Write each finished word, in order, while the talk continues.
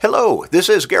Hello, this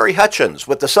is Gary Hutchins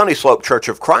with the Sunny Slope Church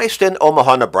of Christ in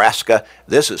Omaha, Nebraska.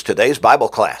 This is today's Bible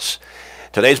class.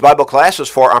 Today's Bible class is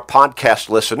for our podcast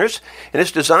listeners, and it's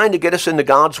designed to get us into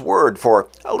God's Word for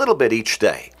a little bit each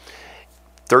day,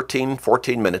 13,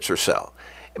 14 minutes or so.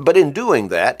 But in doing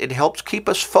that, it helps keep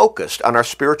us focused on our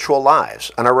spiritual lives,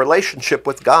 on our relationship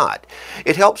with God.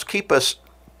 It helps keep us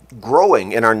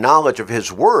growing in our knowledge of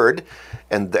His Word,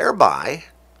 and thereby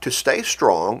to stay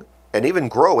strong and even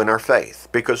grow in our faith,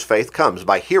 because faith comes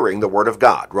by hearing the Word of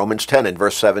God, Romans 10 and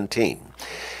verse 17.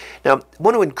 Now, I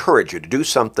want to encourage you to do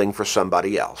something for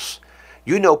somebody else.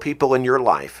 You know people in your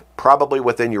life, probably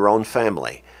within your own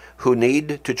family, who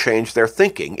need to change their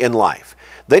thinking in life.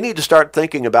 They need to start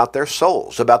thinking about their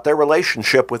souls, about their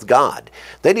relationship with God.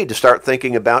 They need to start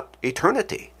thinking about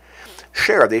eternity.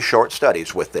 Share these short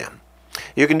studies with them.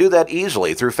 You can do that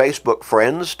easily through Facebook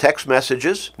friends, text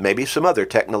messages, maybe some other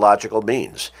technological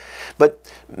means.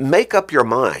 But make up your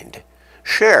mind.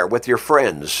 Share with your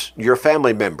friends, your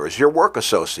family members, your work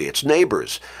associates,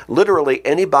 neighbors, literally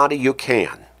anybody you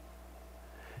can.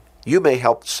 You may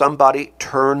help somebody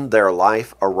turn their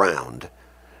life around.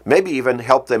 Maybe even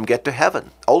help them get to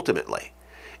heaven, ultimately.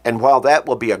 And while that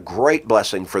will be a great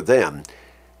blessing for them,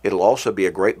 it'll also be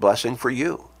a great blessing for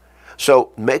you.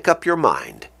 So make up your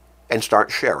mind and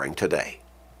start sharing today.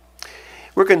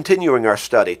 We're continuing our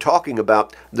study talking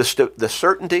about the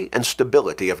certainty and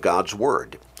stability of God's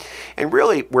Word. And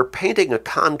really, we're painting a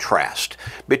contrast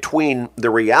between the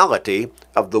reality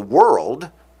of the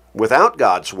world without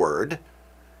God's Word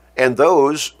and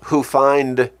those who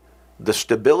find the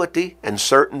stability and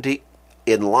certainty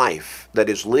in life that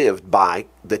is lived by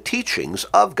the teachings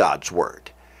of God's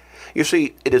Word. You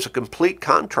see, it is a complete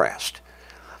contrast.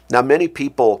 Now, many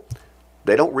people,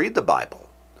 they don't read the Bible.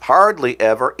 Hardly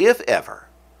ever, if ever.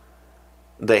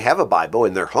 They have a Bible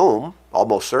in their home,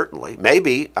 almost certainly,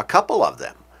 maybe a couple of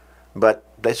them, but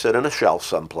they sit on a shelf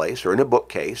someplace or in a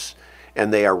bookcase,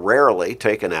 and they are rarely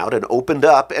taken out and opened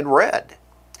up and read.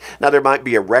 Now, there might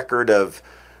be a record of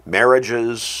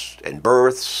marriages and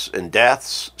births and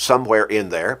deaths somewhere in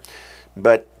there,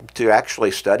 but to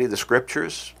actually study the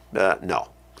Scriptures, no.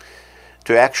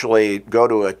 To actually go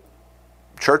to a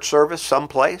church service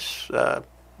someplace,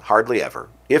 hardly ever,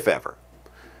 if ever.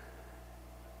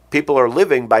 People are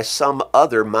living by some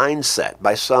other mindset,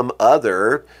 by some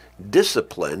other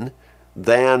discipline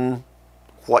than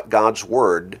what God's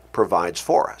Word provides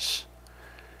for us.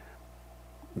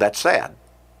 That's sad,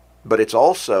 but it's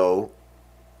also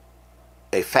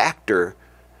a factor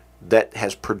that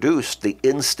has produced the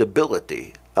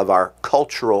instability of our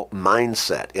cultural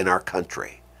mindset in our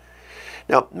country.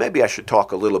 Now, maybe I should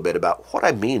talk a little bit about what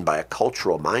I mean by a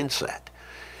cultural mindset.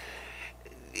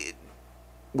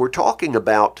 We're talking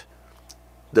about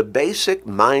the basic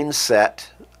mindset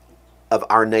of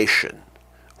our nation.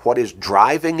 What is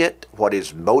driving it, what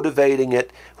is motivating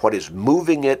it, what is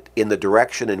moving it in the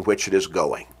direction in which it is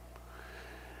going.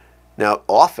 Now,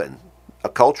 often, a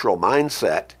cultural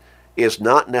mindset is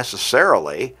not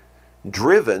necessarily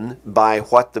driven by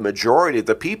what the majority of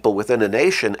the people within a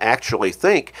nation actually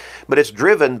think, but it's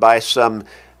driven by some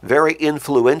very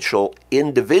influential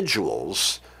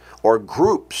individuals or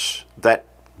groups that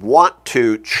want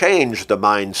to change the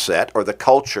mindset or the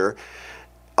culture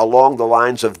along the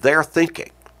lines of their thinking.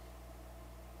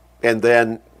 And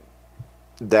then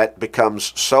that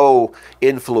becomes so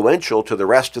influential to the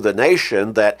rest of the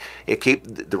nation that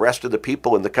the rest of the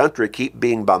people in the country keep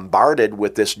being bombarded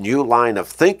with this new line of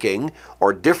thinking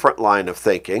or different line of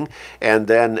thinking, and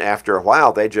then after a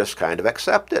while they just kind of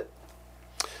accept it.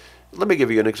 Let me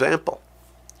give you an example.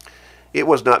 It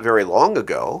was not very long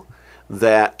ago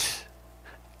that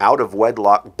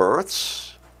out-of-wedlock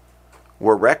births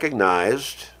were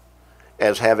recognized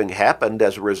as having happened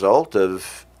as a result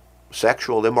of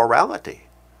sexual immorality.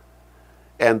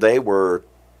 And they were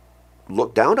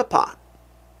looked down upon.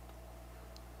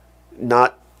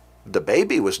 The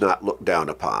baby was not looked down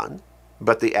upon,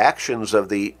 but the actions of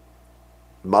the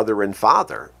mother and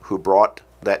father who brought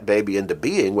that baby into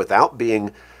being without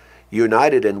being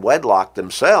united in wedlock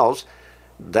themselves,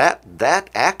 that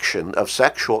action of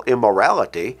sexual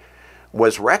immorality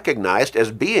was recognized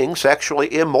as being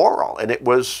sexually immoral, and it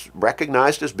was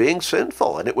recognized as being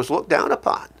sinful, and it was looked down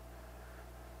upon.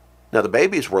 Now, the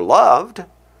babies were loved,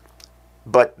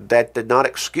 but that did not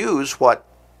excuse what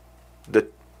the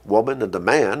woman and the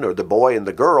man, or the boy and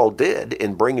the girl, did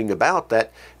in bringing about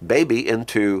that baby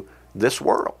into this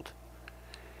world.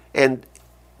 And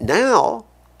now,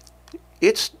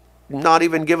 it's not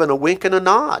even given a wink and a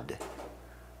nod.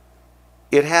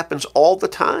 It happens all the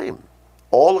time,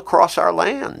 all across our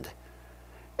land.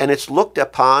 And it's looked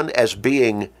upon as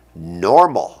being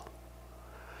normal.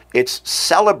 It's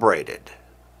celebrated.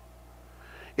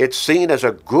 It's seen as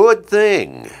a good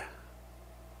thing.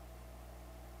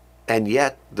 And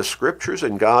yet the Scriptures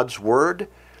and God's Word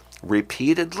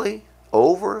repeatedly,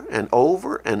 over and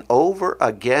over and over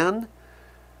again,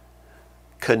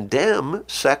 condemn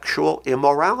sexual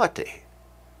immorality.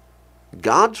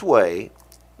 God's way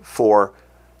for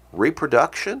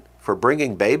reproduction, for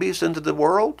bringing babies into the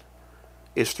world,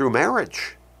 is through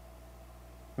marriage.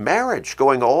 Marriage,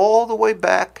 going all the way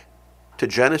back to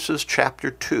Genesis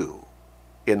chapter 2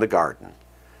 in the garden.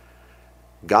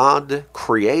 God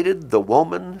created the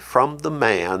woman from the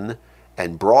man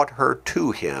and brought her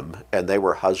to him, and they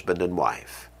were husband and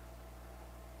wife.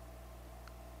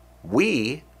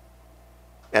 We,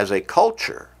 as a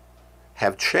culture,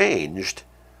 have changed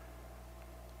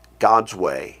God's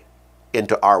way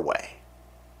into our way.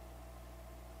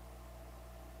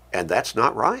 And that's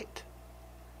not right.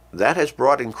 That has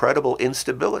brought incredible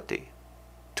instability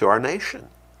to our nation.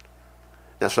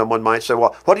 Now someone might say,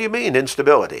 well, what do you mean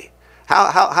instability?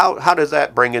 How does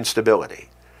that bring instability?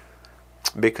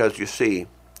 Because you see,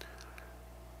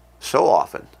 so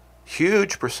often,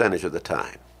 huge percentage of the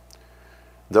time,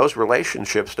 those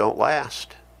relationships don't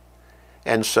last.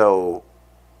 And so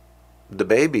the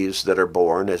babies that are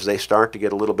born, as they start to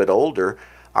get a little bit older,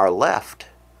 are left,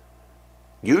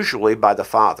 usually by the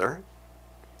father,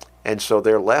 and so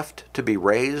they're left to be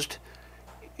raised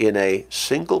in a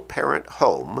single-parent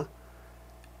home,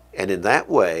 and in that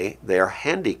way they are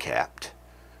handicapped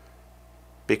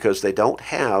because they don't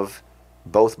have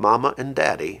both mama and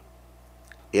daddy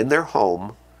in their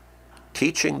home,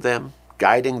 teaching them,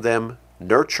 guiding them,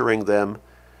 nurturing them,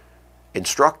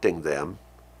 instructing them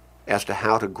as to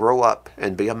how to grow up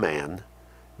and be a man,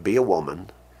 be a woman,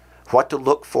 what to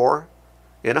look for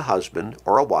in a husband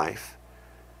or a wife,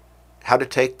 how to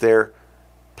take their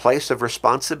place of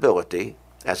responsibility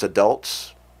as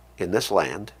adults in this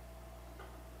land.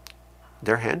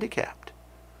 They're handicapped.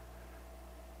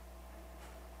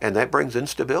 And that brings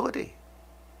instability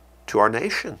to our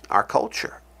nation, our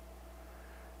culture.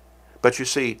 But you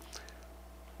see,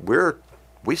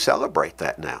 we celebrate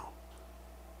that now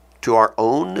to our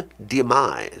own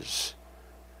demise,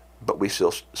 but we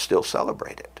still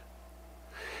celebrate it.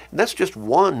 And that's just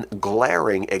one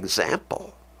glaring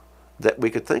example that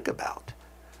we could think about.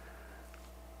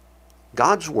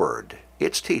 God's Word,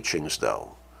 its teachings,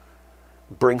 though,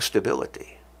 bring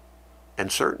stability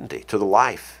and certainty to the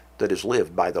life that is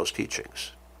lived by those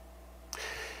teachings.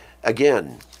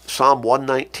 Again, Psalm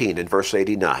 119 and verse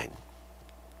 89.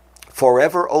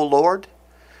 Forever, O Lord,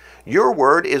 your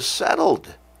word is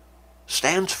settled,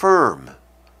 stands firm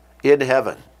in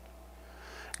heaven.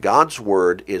 God's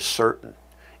word is certain.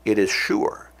 It is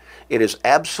sure. It is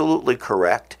absolutely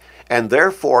correct, and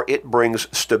therefore it brings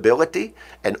stability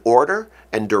and order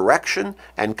and direction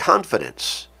and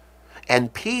confidence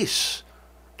and peace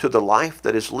to the life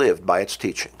that is lived by its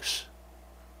teachings.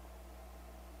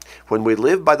 When we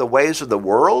live by the ways of the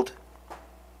world,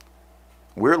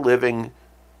 we're living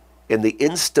in the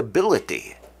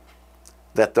instability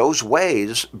that those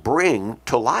ways bring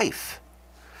to life.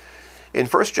 In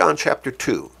 1 John chapter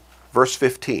 2, verse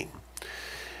 15,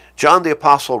 John the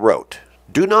Apostle wrote,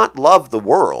 "Do not love the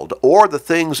world or the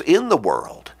things in the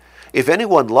world. If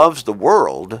anyone loves the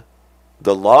world,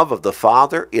 the love of the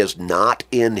Father is not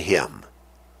in him."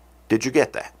 Did you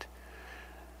get that?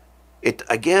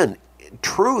 Again,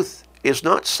 truth is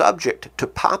not subject to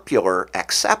popular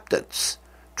acceptance.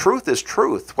 Truth is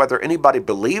truth, whether anybody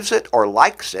believes it or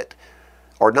likes it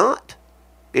or not.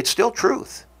 It's still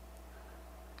truth.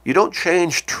 You don't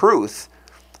change truth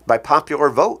by popular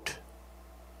vote.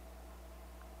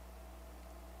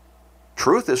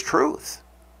 Truth is truth.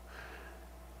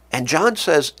 And John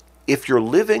says, if you're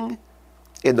living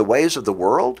in the ways of the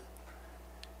world,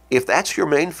 if that's your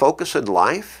main focus in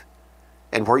life,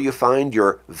 and where you find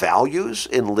your values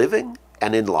in living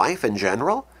and in life in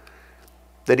general,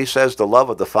 then he says the love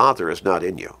of the Father is not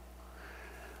in you.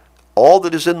 All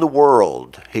that is in the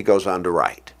world, he goes on to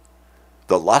write,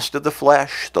 the lust of the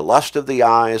flesh, the lust of the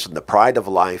eyes, and the pride of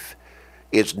life,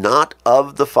 is not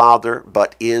of the Father,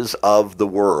 but is of the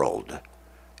world.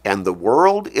 And the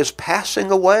world is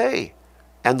passing away,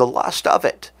 and the lust of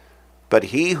it. But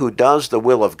he who does the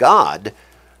will of God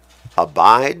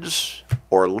abides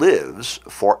or lives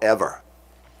forever.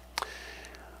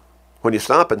 When you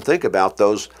stop and think about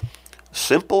those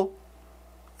simple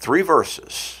 3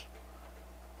 verses,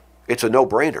 it's a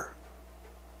no-brainer.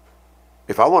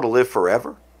 If I want to live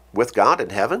forever with God in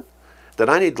heaven, then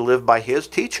I need to live by his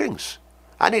teachings.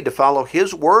 I need to follow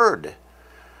his word.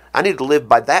 I need to live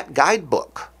by that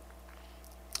guidebook.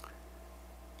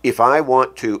 if I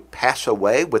want to pass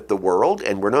away with the world,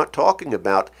 and we're not talking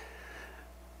about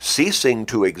ceasing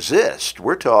to exist,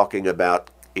 we're talking about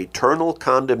eternal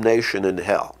condemnation in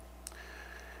hell,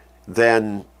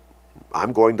 then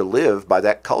I'm going to live by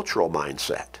that cultural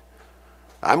mindset.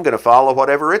 I'm going to follow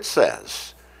whatever it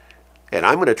says. And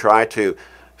I'm going to try to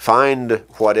find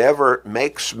whatever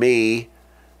makes me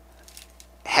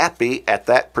happy at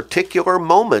that particular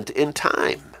moment in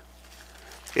time.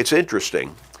 It's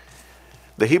interesting.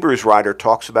 The Hebrews writer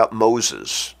talks about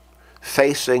Moses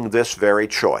facing this very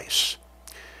choice.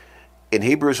 In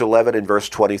Hebrews 11 and verse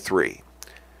 23,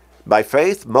 by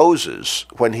faith Moses,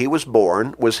 when he was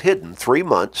born, was hidden 3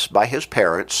 months by his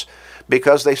parents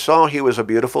because they saw he was a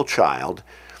beautiful child,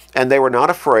 and they were not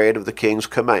afraid of the king's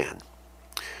command.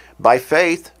 By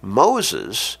faith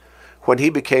Moses, when he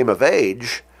became of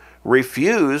age,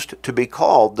 refused to be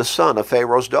called the son of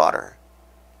Pharaoh's daughter.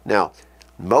 Now,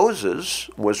 Moses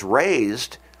was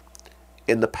raised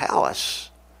in the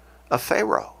palace of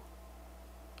Pharaoh.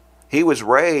 He was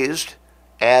raised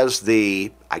as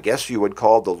I guess you would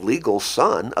call the legal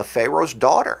son of Pharaoh's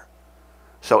daughter.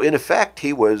 So in effect,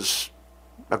 he was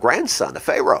a grandson of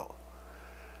Pharaoh.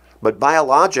 But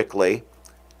biologically,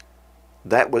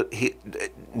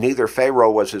 neither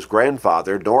Pharaoh was his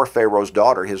grandfather, nor Pharaoh's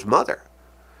daughter his mother.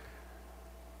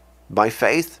 By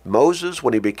faith, Moses,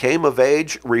 when he became of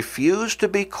age, refused to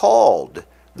be called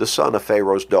the son of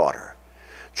Pharaoh's daughter,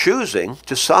 choosing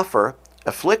to suffer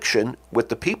affliction with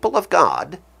the people of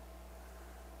God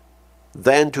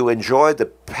than to enjoy the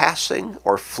passing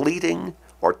or fleeting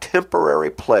or temporary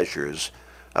pleasures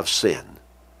of sin.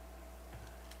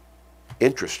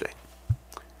 Interesting.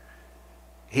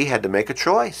 He had to make a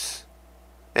choice.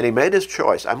 And he made his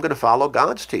choice. I'm going to follow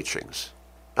God's teachings.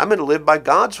 I'm going to live by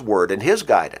God's word and his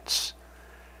guidance.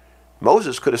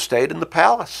 Moses could have stayed in the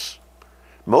palace.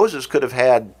 Moses could have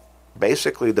had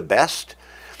basically the best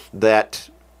that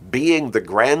being the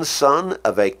grandson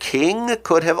of a king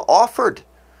could have offered.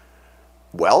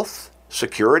 Wealth,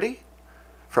 security,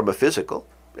 from a physical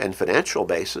and financial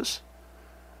basis,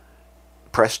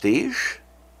 prestige,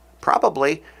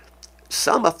 probably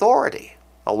some authority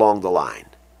along the line.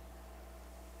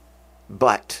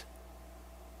 But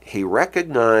he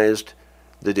recognized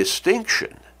the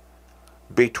distinction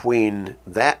between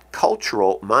that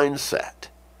cultural mindset.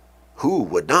 Who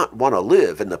would not want to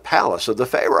live in the palace of the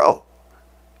Pharaoh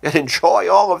and enjoy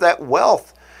all of that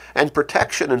wealth and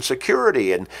protection and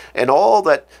security and all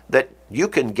that you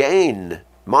can gain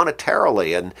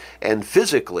monetarily and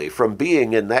physically from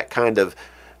being in that kind of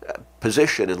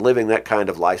position and living that kind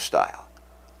of lifestyle?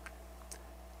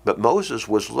 But Moses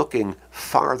was looking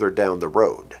farther down the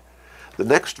road. The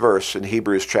next verse in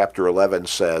Hebrews chapter 11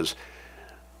 says,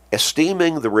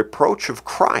 esteeming the reproach of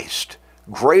Christ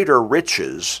greater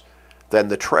riches than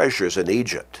the treasures in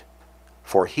Egypt,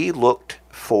 for he looked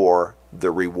for the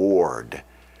reward.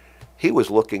 He was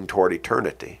looking toward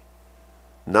eternity,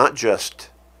 not just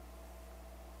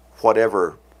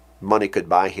whatever money could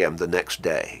buy him the next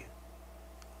day.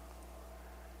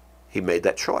 He made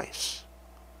that choice.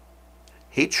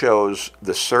 He chose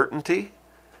the certainty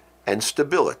and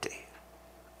stability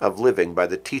of living by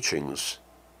the teachings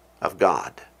of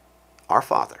God, our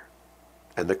Father,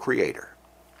 and the Creator.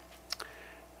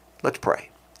 Let's pray.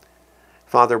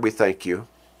 Father, we thank you.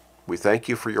 We thank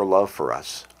you for your love for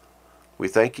us. We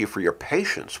thank you for your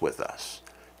patience with us,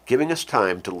 giving us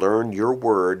time to learn your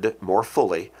word more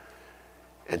fully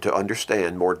and to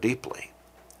understand more deeply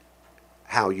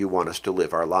how you want us to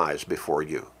live our lives before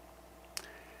you.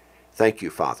 Thank you,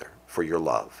 Father, for your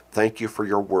love. Thank you for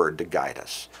your word to guide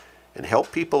us and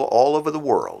help people all over the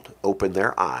world open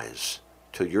their eyes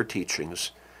to your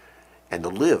teachings and to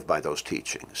live by those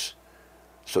teachings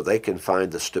so they can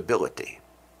find the stability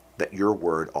that your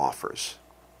word offers.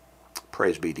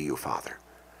 Praise be to you, Father.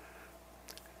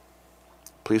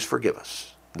 Please forgive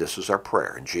us. This is our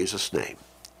prayer in Jesus' name.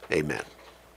 Amen.